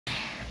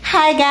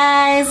Hi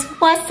guys,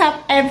 what's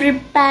up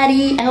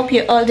everybody? I hope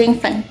you're all doing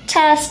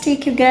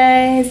fantastic, you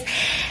guys.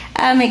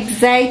 I'm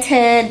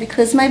excited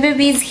because my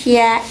baby is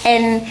here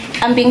and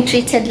I'm being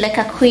treated like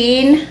a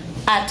queen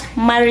at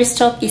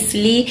Maristop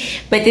Eastleigh.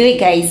 By the way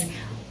guys,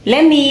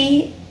 let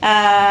me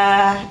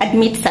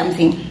admit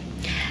something.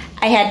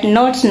 I had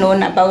not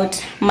known about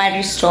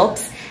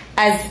Maristop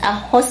as a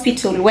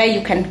hospital where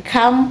you can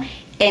come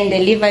and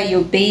deliver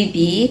your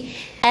baby.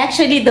 I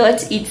actually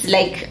thought it's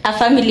like a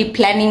family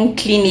planning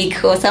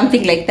clinic or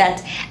something like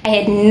that. I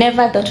had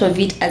never thought of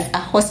it as a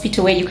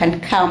hospital where you can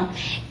come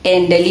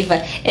and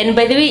deliver. And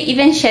by the way,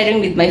 even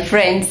sharing with my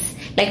friends,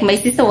 like my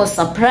sister was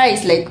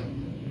surprised, like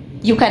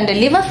you can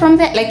deliver from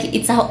there, like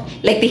it's a,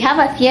 like they have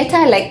a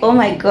theater, like oh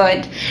my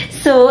god.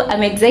 So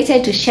I'm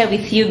excited to share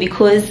with you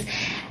because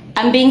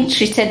I'm being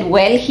treated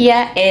well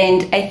here,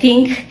 and I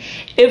think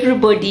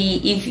everybody,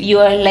 if you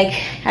are like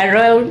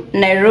around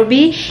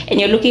Nairobi and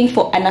you're looking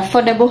for an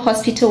affordable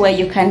hospital where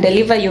you can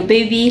deliver your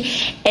baby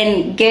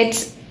and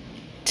get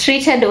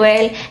treated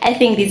well, I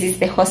think this is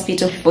the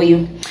hospital for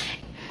you.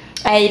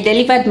 I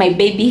delivered my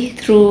baby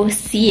through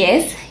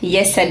CS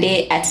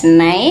yesterday at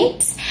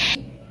night.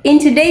 In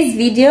today's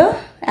video,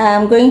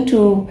 I'm going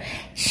to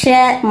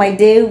share my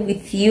day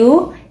with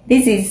you.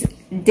 This is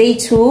day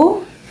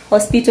 2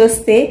 hospital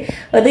stay,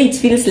 although it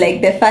feels like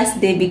the first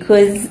day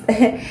because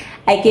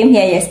I came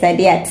here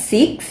yesterday at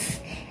 6.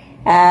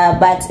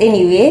 But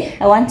anyway,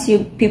 I want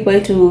you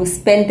people to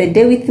spend the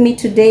day with me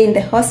today in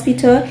the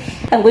hospital.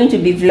 I'm going to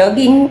be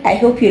vlogging. I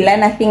hope you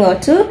learn a thing or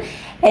two.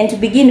 And to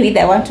begin with,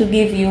 I want to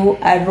give you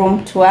a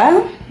room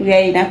tour. We are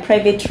in a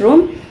private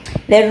room.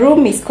 The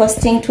room is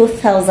costing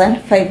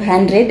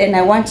 2,500, and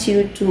I want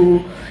you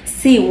to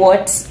see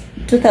what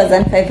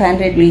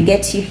 2,500 will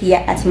get you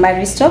here at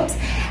Maristop.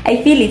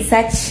 I feel it's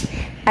such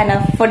an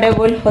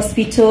affordable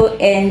hospital,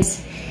 and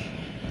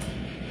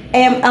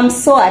I'm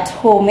so at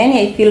home and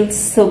I feel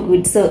so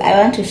good. So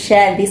I want to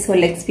share this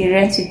whole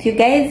experience with you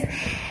guys.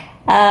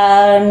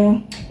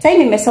 Time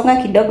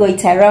imesonga kidogo,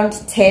 it's around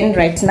 10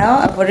 right now.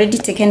 I've already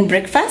taken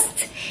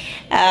breakfast.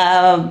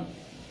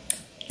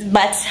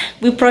 But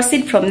we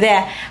proceed from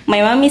there.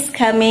 My mom is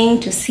coming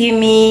to see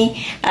me.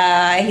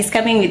 He's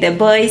coming with the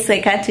boys, so I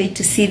can't wait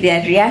to see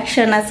their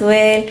reaction as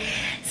well.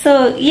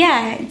 So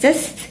yeah,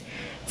 just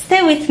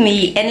stay with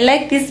me and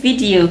like this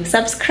video,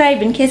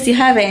 subscribe in case you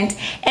haven't,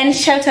 and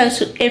shout out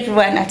to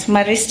everyone at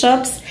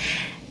Maristop.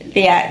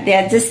 They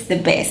are just the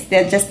best.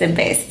 They're just the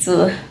best.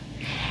 So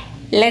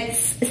let's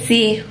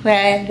see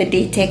where the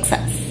day takes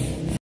us.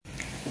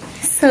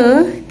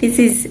 So this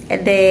is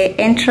the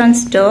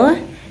entrance door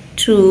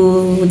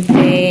to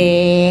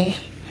the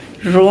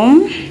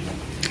room,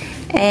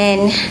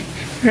 and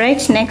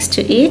right next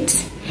to it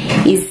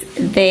is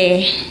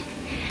the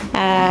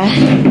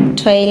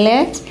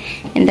toilet,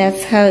 and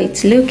that's how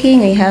it's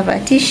looking. We have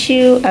a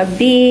tissue, a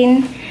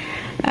bin,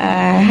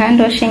 hand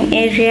washing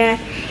area,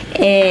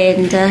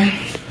 and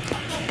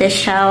the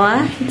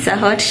shower. It's a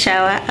hot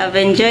shower. I've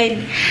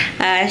enjoyed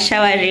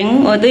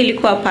showering, although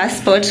ilikuwa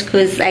passport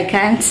because I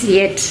can't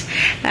yet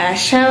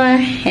shower,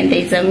 and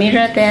there's a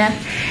mirror there.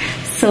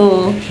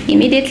 So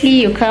immediately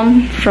you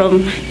come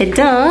from the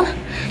door,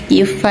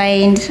 you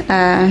find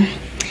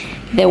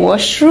the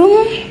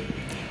washroom,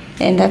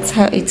 and that's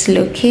how it's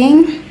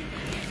looking.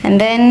 And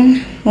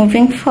then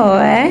moving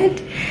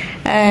forward,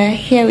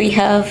 here we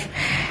have,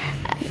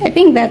 I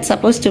think that's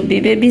supposed to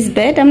be baby's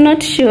bed, I'm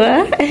not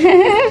sure.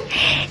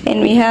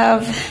 And we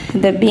have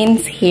the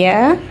bins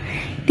here.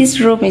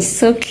 This room is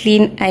so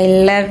clean, I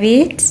love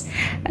it.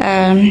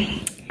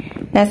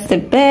 That's the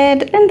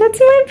bed, and that's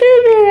my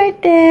baby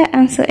right there.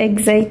 I'm so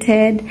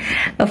excited.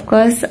 Of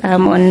course,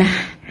 I'm on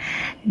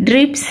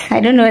drips. I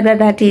don't know whether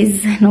that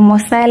is normal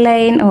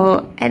saline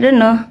or I don't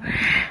know,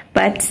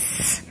 but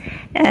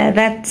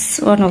that's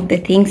one of the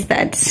things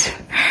that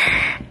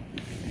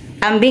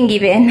I'm being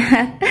given.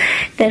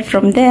 Then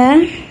from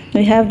there,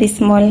 we have this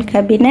small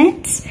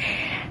cabinet.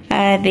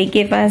 They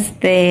gave us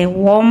the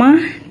warmer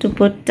to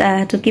put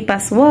to keep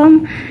us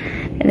warm.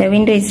 The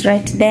window is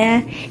right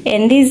there,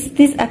 and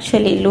this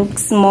actually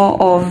looks more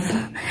of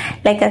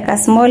like a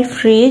small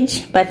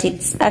fridge, but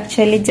it's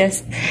actually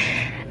just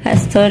a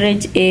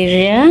storage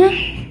area.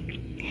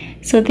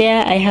 So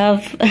there I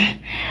have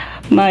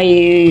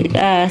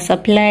my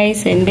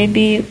supplies and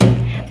baby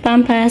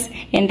pampers,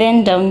 and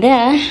then down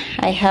there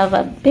I have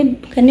a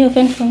babe. Can you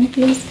open for me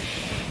please?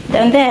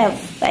 Down there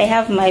I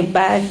have my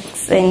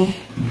bags and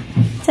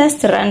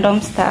just random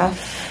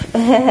stuff.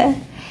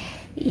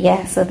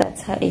 Yeah, so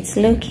that's how it's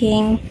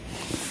looking.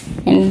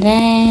 And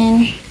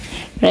then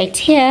right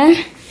here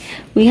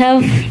we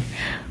have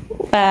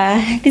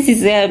this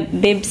is where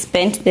babe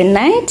spent the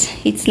night.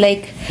 It's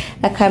like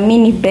a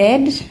mini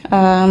bed.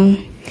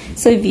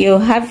 So if you're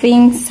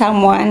having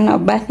someone or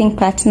bathing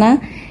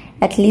partner,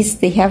 at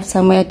least they have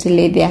somewhere to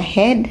lay their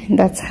head.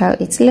 That's how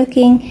it's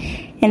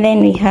looking. And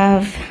then we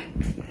have,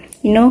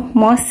 you know,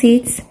 more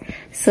seats.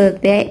 So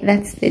there,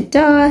 that's the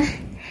door.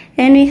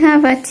 And we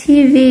have a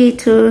TV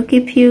to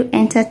keep you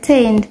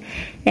entertained,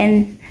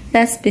 and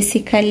that's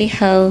basically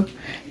how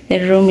the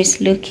room is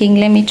looking.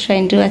 Let me try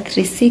and do a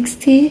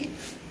 360.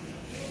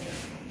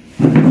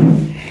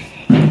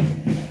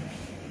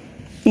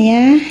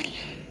 Yeah,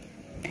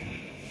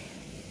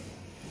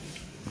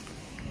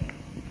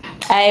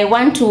 I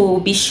want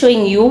to be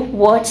showing you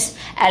what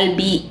I'll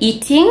be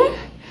eating.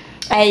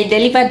 I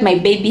delivered my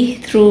baby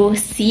through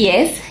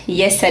CS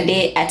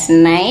yesterday at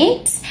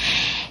night,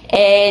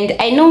 and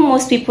I know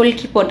most people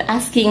keep on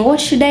asking, what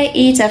should I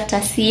eat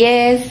after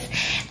CS?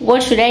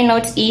 What should I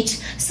not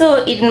eat?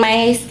 So in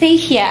my stay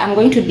here, I'm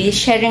going to be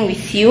sharing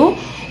with you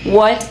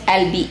what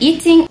I'll be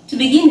eating. To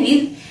begin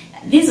with,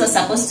 this was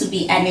supposed to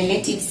be an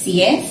elective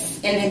CS,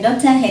 and the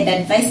doctor had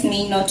advised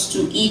me not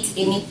to eat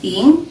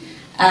anything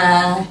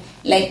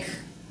like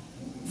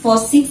for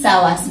 6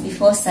 hours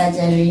before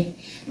surgery.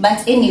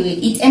 But anyway,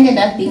 it ended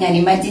up being an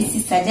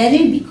emergency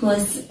surgery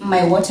because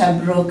my water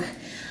broke.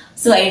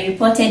 So I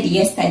reported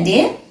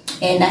yesterday,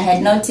 and I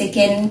had not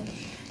taken,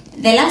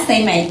 the last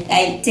time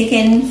I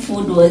taken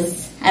food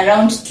was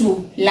around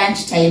 2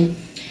 lunchtime.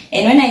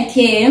 And when I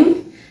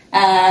came,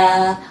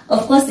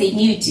 of course they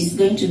knew it is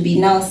going to be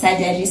now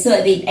surgery. So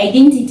I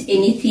didn't eat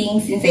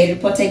anything since I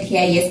reported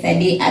here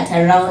yesterday at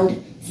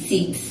around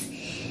 6.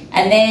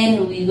 And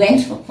then we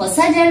went for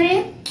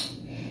surgery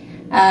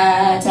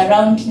at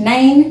around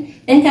 9.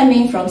 Then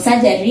coming from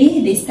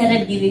surgery, they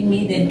started giving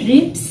me the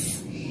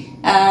drips,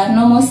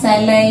 normal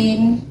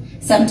saline,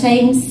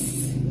 sometimes,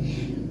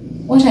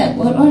 what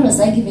was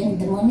I given in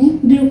the morning?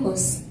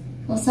 Glucose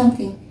or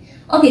something.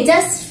 Okay,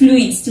 just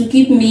fluids to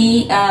keep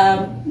me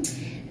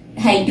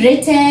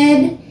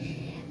hydrated.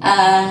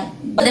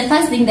 But the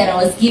first thing that I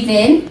was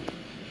given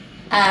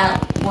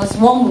was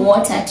warm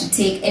water to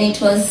take, and it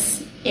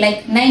was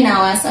like 9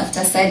 hours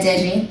after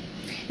surgery.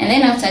 And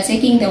then after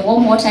taking the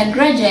warm water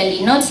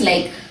gradually, not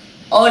like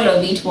all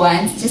of it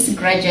once, just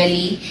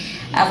gradually,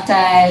 after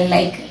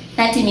like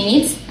 30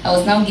 minutes, I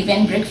was now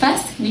given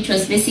breakfast, which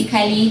was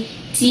basically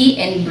tea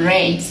and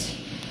bread.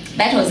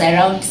 That was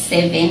around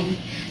 7.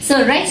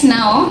 So right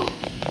now,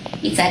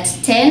 it's at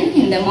 10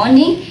 in the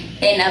morning,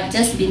 and I've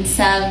just been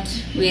served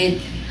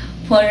with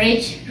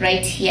porridge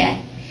right here.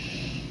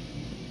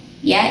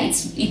 Yeah,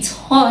 it's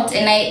hot,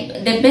 and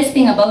the best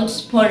thing about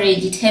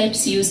porridge, it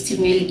helps to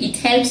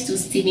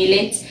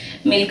stimulate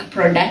milk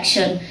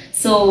production.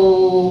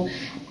 So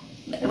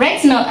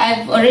right now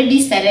I've already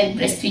started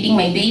breastfeeding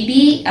my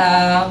baby.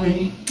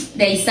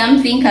 There is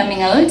something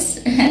coming out,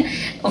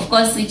 of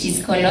course, which is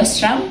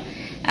colostrum,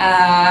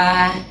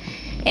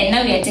 and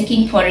now we are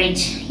taking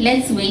porridge.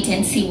 Let's wait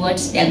and see what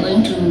they're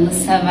going to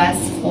serve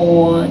us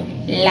for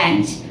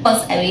lunch. Of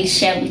course, I will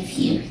share with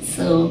you.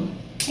 So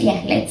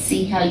yeah, let's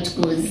see how it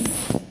goes.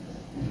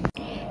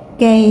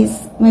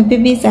 Guys, my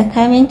babies are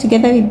coming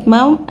together with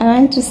mom. I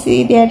want to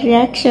see their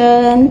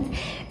reactions.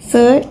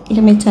 So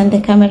let me turn the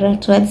camera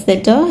towards the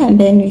door, and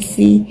then we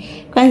see.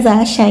 Kwanza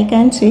Asha, I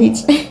can't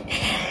wait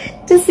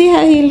to see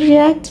how he'll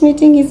react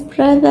meeting his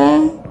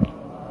brother.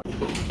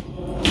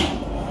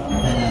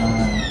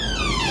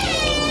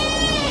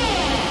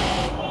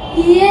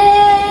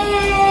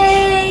 Yay!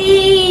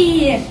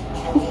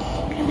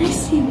 Can I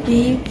see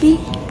baby?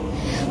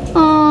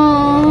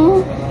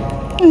 Oh,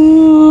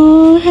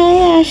 hi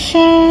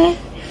Asha.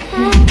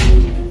 Hi.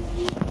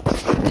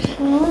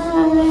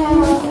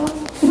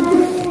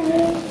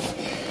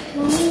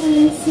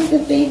 See the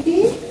baby?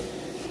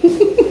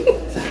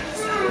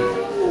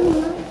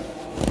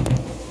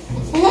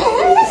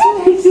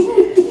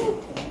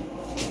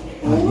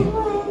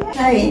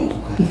 Hi.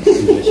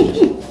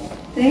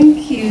 Thank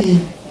you.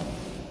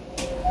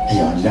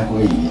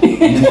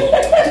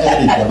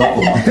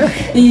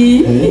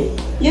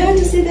 You want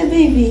to see the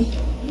baby?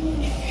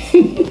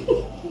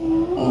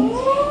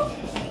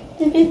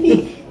 The baby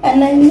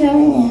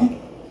ananyonya.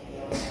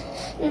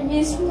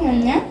 Baby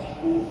semuanya.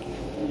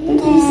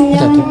 Baby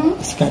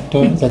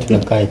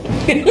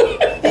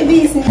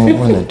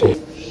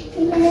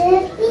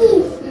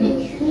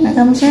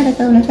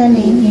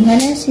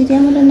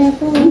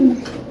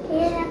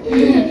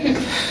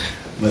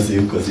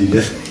masih uko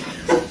serius.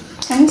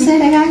 Kamu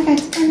saya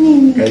kakak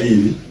nini.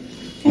 Kali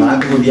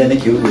mak aku dia nak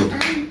kiu.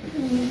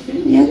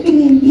 Ya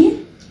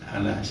nini.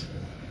 Alas.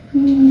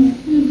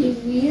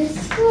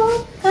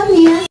 Come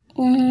here.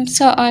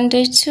 So on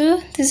day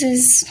 2, this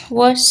is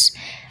what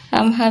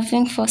I'm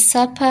having for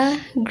supper: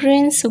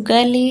 greens,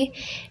 ugali,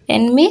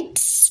 and meat.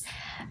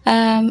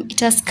 It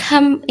has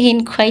come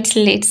in quite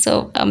late,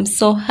 so I'm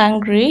so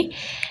hungry.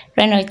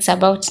 Right now it's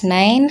about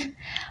 9,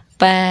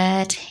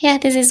 but yeah,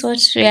 this is what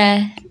we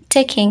are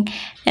taking.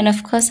 And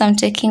of course I'm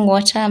taking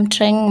water. I'm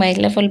trying my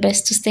level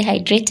best to stay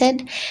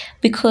hydrated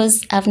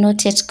because I've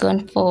not yet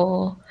gone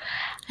for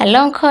a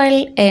long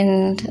call,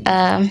 and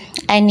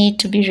I need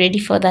to be ready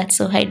for that.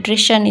 So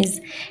hydration is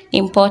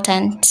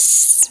important.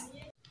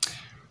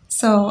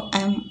 So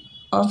I'm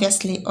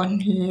obviously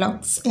on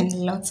lots and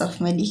lots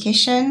of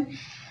medication,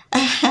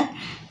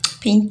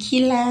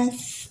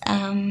 painkillers,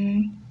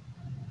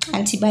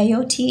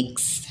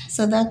 antibiotics.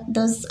 So that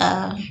those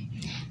are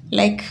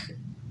like,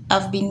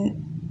 I've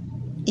been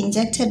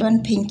injected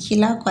one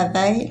painkiller kwa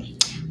thai,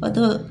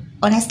 although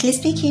honestly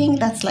speaking,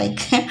 that's like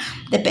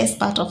the best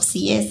part of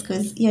CS,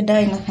 because your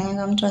dawa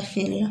inafanyanga mtu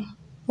afeel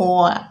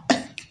poa.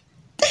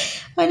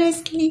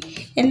 Honestly.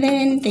 And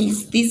then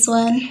there's this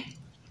one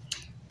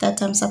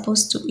that I'm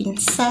supposed to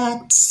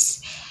insert,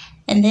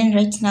 and then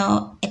right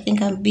now I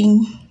think I'm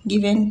being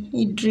given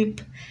a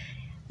drip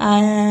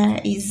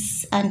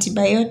is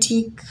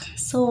antibiotic.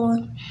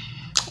 So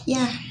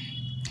yeah,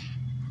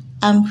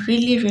 I'm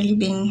really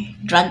being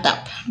dragged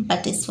up,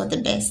 but it's for the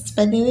best.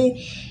 By the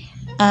way,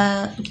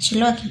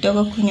 ukichelewa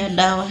kidogo kunywa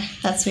dawa,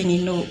 that's when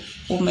you know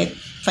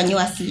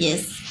umefanyiwa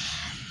CS.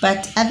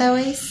 But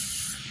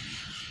otherwise,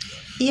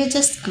 you're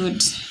just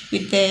good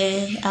with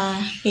the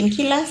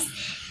painkillers.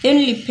 The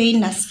only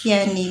pain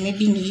nasikia ni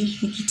maybe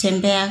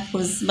nikitembea,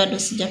 cause bado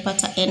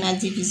sijapata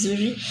energy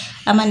vizuri,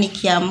 ama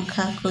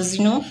nikiamka, cause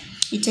you know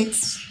it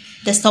takes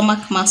the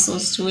stomach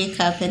muscles to wake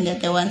up, and they're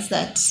the ones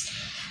that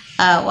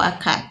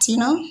work at, you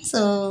know.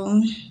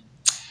 So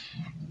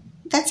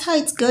that's how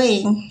it's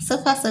going. So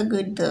far so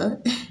good though.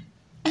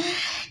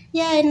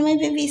 Yeah, and my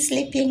baby is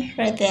sleeping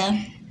right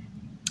there.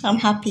 I'm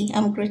happy.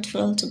 I'm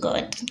grateful to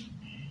God.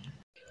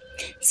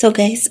 So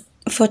guys,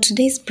 for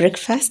today's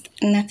breakfast,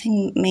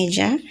 nothing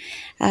major.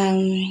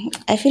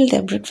 I feel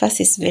the breakfast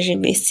is very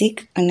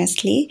basic,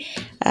 honestly.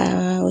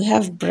 We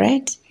have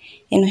bread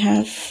and we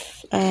have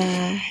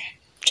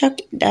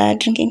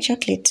drinking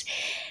chocolate.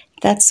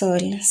 That's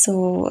all.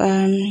 So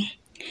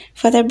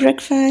for the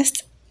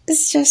breakfast,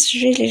 it's just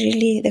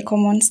really the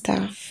common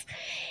stuff.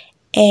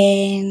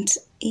 And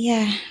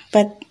yeah,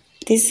 but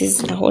this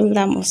is a whole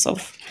thermos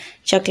of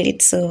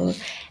chocolate, so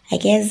I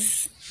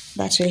guess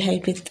that will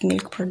help with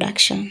milk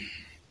production.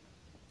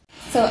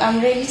 So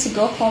I'm ready to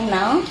go home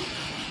now,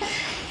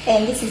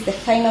 and this is the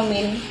final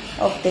meal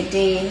of the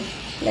day.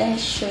 Let me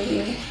show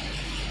you.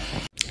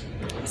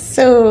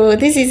 So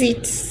this is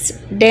it: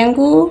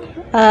 dengu,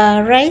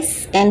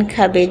 rice and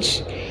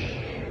cabbage.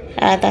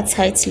 That's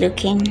how it's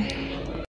looking.